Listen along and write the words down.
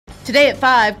Today at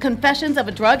 5, confessions of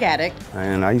a drug addict.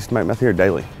 And I used to make meth here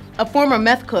daily. A former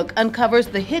meth cook uncovers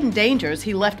the hidden dangers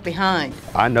he left behind.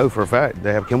 I know for a fact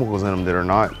they have chemicals in them that are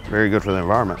not very good for the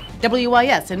environment.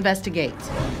 WIS investigates.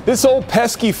 This old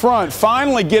pesky front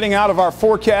finally getting out of our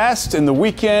forecast, and the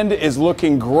weekend is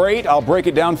looking great. I'll break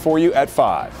it down for you at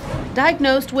 5.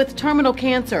 Diagnosed with terminal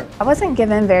cancer. I wasn't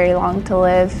given very long to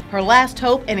live. Her last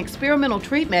hope in experimental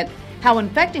treatment, how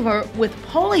infecting her with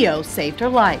polio saved her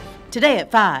life. Today at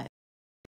 5.